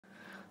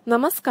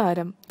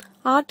നമസ്കാരം.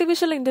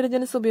 Artificial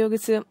intelligence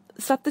ഉപയോഗിച്ച്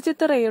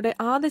സത്യജിത്ത് റേയുടെ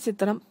ആദ്യ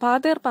ചിത്രം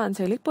പാതേർ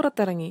പാഞ്ചാലി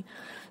പുറത്തിറങ്ങി.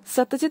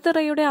 സത്യജിത്ത്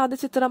റേയുടെ ആദ്യ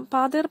ചിത്രം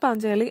പാതേർ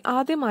പാഞ്ചാലി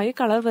ആദ്യമായി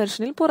കളർ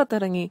വെർഷനിൽ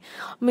പുറത്തിറങ്ങി.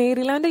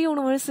 മേരിലാൻഡ്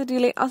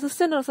യൂണിവേഴ്സിറ്റിയിലെ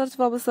assistant research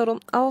പ്രൊഫസറും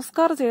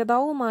Oscar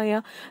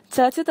ജേതാവുമായ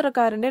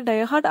ചലച്ചിത്രകാരന്റെ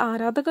ഡയഹാർഡ്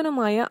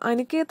ആരാധകനുമായ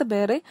Aniket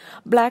ബേറെ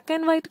black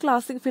and white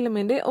classic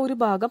ഫിലിമിന്റെ ഒരു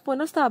ഭാഗം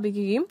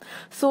പുനഃസ്ഥാപിക്കുകയും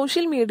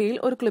സോഷ്യൽ മീഡിയയിൽ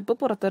ഒരു ക്ലിപ്പ്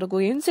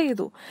പുറത്തിറക്കുകയും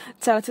ചെയ്തു.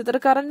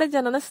 ചലച്ചിത്രകാരന്റെ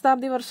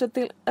ജനനശതാബ്ദി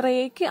വർഷത്തിൽ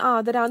റേയ്ക്ക്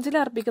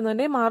ആദരാഞ്ജലി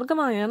അർപ്പിക്കുന്നതിന്റെ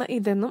മാർഗമായാണ്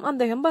ഇതെന്നും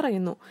അദ്ദേഹം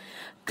പറയുന്നു.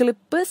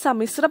 ക്ലിപ്പ്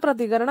സമ്മിശ്ര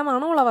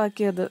പ്രതികരണമാണ്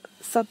ഉളവാക്കിയത്.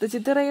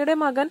 സത്യജിത്ത് റേയുടെ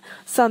മകൻ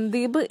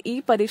സന്ദീപ് ഈ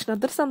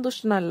പരീക്ഷണത്തിൽ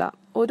സന്തുഷ്ടനല്ല.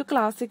 ഒരു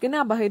ക്ലാസിക്കിനെ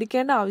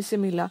അപഹരിക്കേണ്ട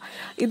ആവശ്യമില്ല,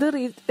 ഇത്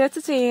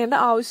റീടച്ച് ചെയ്യേണ്ട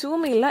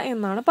ആവശ്യവുമില്ല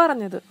എന്നാണ്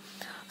പറഞ്ഞത്.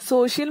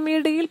 സോഷ്യൽ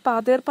മീഡിയയിൽ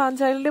പാതേർ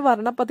പാഞ്ചാലിയുടെ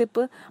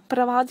വർണ്ണപ്പതിപ്പ്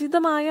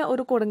പ്രവാചിതമായ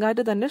ഒരു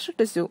കൊടുങ്കാറ്റ് തന്നെ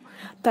സൃഷ്ടിച്ചു.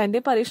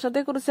 തന്റെ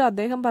പരീക്ഷണത്തെക്കുറിച്ച്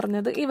അദ്ദേഹം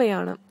പറഞ്ഞത്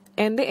ഇവയാണ്: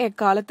 എന്റെ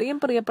എക്കാലത്തെയും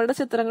പ്രിയപ്പെട്ട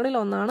ചിത്രങ്ങളിൽ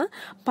ഒന്നാണ്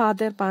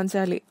പാതേർ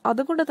പാഞ്ചാലി.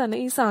 അതുകൊണ്ട് തന്നെ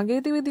ഈ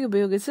സാങ്കേതികവിദ്യ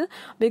ഉപയോഗിച്ച്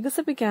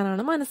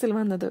വികസിപ്പിക്കാനാണ് മനസ്സിൽ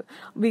വന്നത്.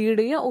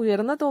 വീഡിയോ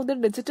ഉയർന്ന തോതിൽ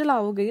ഡിജിറ്റൽ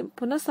ആവുകയും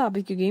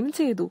പുനഃസ്ഥാപിക്കുകയും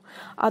ചെയ്തു.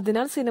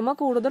 അതിനാൽ സിനിമ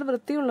കൂടുതൽ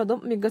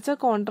വൃത്തിയുള്ളതും മികച്ച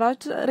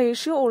കോൺട്രാസ്റ്റ്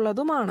റേഷ്യോ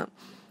ഉള്ളതുമാണ്.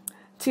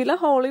 ചില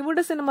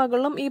ഹോളിവുഡ്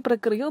സിനിമകളിലും ഈ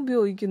പ്രക്രിയ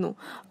ഉപയോഗിക്കുന്നു.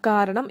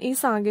 കാരണം ഈ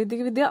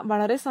സാങ്കേതികവിദ്യ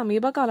വളരെ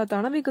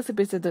സമീപകാലത്താണ്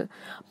വികസിപ്പിച്ചത്.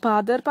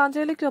 പാതേർ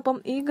പാഞ്ചാലിക്കൊപ്പം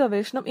ഈ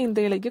ഗവേഷണം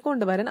ഇന്ത്യയിലേക്ക്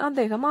കൊണ്ടുവരാൻ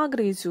അദ്ദേഹം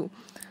ആഗ്രഹിച്ചു.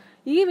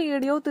 ഈ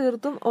വീഡിയോ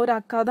തീർത്തും ഒരു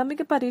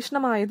അക്കാദമിക്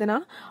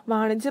പരീക്ഷണമായതിനാൽ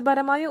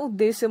വാണിജ്യപരമായ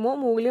ഉദ്ദേശമോ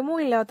മൂല്യമോ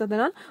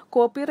ഇല്ലാത്തതിനാൽ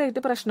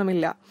കോപ്പിറൈറ്റ്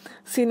പ്രശ്നമില്ല.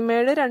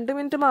 സിനിമയുടെ 2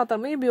 മിനിറ്റ്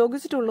മാത്രമേ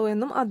ഉപയോഗിച്ചിട്ടുള്ളൂ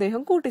എന്നും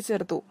അദ്ദേഹം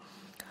കൂട്ടിച്ചേർത്തു.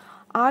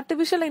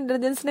 ആർട്ടിഫിഷ്യൽ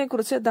ഇന്റലിജൻസിനെ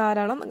കുറിച്ച്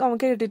ധാരാളം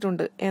നമുക്ക്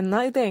കേട്ടിട്ടുണ്ട്.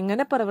 എന്നാൽ ഇത്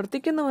എങ്ങനെ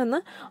പ്രവർത്തിക്കുന്നുവെന്ന്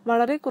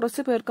വളരെ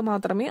കുറച്ചു പേർക്ക്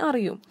മാത്രമേ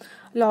അറിയൂ.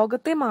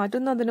 ലോകത്തെ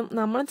മാറ്റുന്നതിനും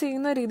നമ്മൾ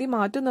ചെയ്യുന്ന രീതി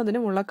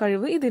മാറ്റുന്നതിനുമുള്ള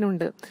കഴിവ്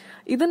ഇതിനുണ്ട്.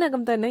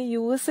 ഇതിനകം തന്നെ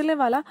US-ലെ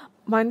പല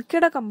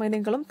വൻകിട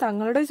കമ്പനികളും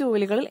തങ്ങളുടെ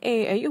ജോലികളിൽ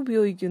AI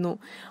ഉപയോഗിക്കുന്നു.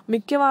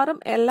 മിക്കവാറും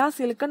എല്ലാ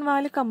സിലിക്കൺ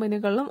വാലി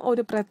കമ്പനികളിലും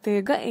ഒരു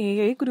പ്രത്യേക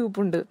AI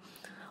ഗ്രൂപ്പുണ്ട്.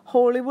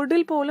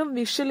 ഹോളിവുഡിൽ പോലും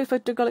വിഷ്വൽ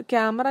ഇഫക്റ്റുകൾ,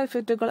 ക്യാമറ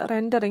ഇഫക്റ്റുകൾ,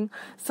 റെൻഡറിംഗ്,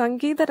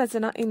 സംഗീത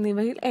രചന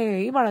എന്നിവയിൽ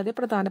AI വളരെ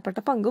പ്രധാനപ്പെട്ട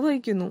പങ്ക്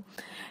വഹിക്കുന്നു.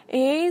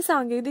 AI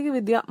സാങ്കേതിക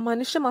വിദ്യ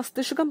മനുഷ്യ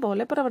മസ്തിഷ്കം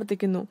പോലെ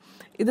പ്രവർത്തിക്കുന്നു.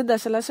 ഇത്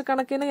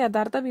ദശലക്ഷക്കണക്കിന്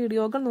യഥാർത്ഥ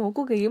വീഡിയോകൾ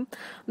നോക്കുകയും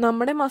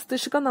നമ്മുടെ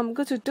മസ്തിഷ്കം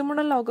നമുക്ക്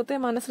ചുറ്റുമുള്ള ലോകത്തെ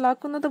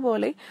മനസ്സിലാക്കുന്നത്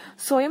പോലെ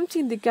സ്വയം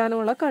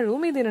ചിന്തിക്കാനുള്ള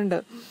കഴിവും ഇതിനുണ്ട്.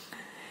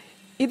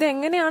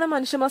 ഇതെങ്ങനെയാണ്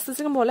മനുഷ്യ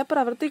മസ്തിഷ്കം പോലെ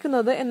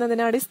പ്രവർത്തിക്കുന്നത്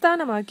എന്നതിനെ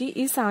അടിസ്ഥാനമാക്കി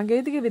ഈ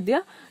സാങ്കേതിക വിദ്യ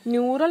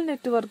ന്യൂറൽ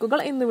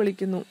നെറ്റ്വർക്കുകൾ എന്ന്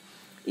വിളിക്കുന്നു.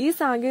 ഈ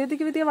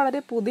സാങ്കേതികവിദ്യ വളരെ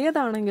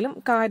പുതിയതാണെങ്കിലും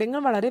കാര്യങ്ങൾ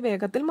വളരെ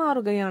വേഗത്തിൽ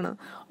മാറുകയാണ്.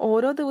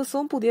 ഓരോ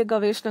ദിവസവും പുതിയ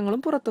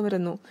ഗവേഷണങ്ങളും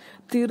പുറത്തുവരുന്നു.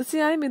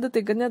 തീർച്ചയായും ഇത്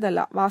തികഞ്ഞതല്ല.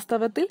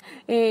 വാസ്തവത്തിൽ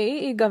AI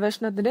ഈ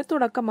ഗവേഷണത്തിന്റെ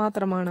തുടക്കം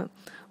മാത്രമാണ്.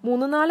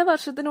 3-4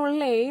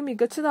 വർഷത്തിനുള്ളിൽ AI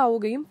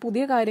മികച്ചതാവുകയും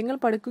പുതിയ കാര്യങ്ങൾ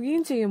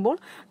പഠിക്കുകയും ചെയ്യുമ്പോൾ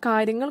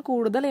കാര്യങ്ങൾ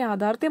കൂടുതൽ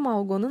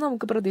യാഥാർത്ഥ്യമാവുമെന്ന്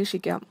നമുക്ക്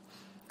പ്രതീക്ഷിക്കാം.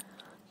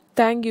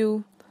 Thank you.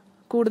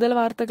 കൂടുതൽ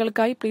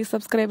വാർത്തകൾക്കായി പ്ലീസ്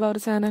സബ്സ്ക്രൈബ് അവർ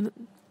ചാനൽ.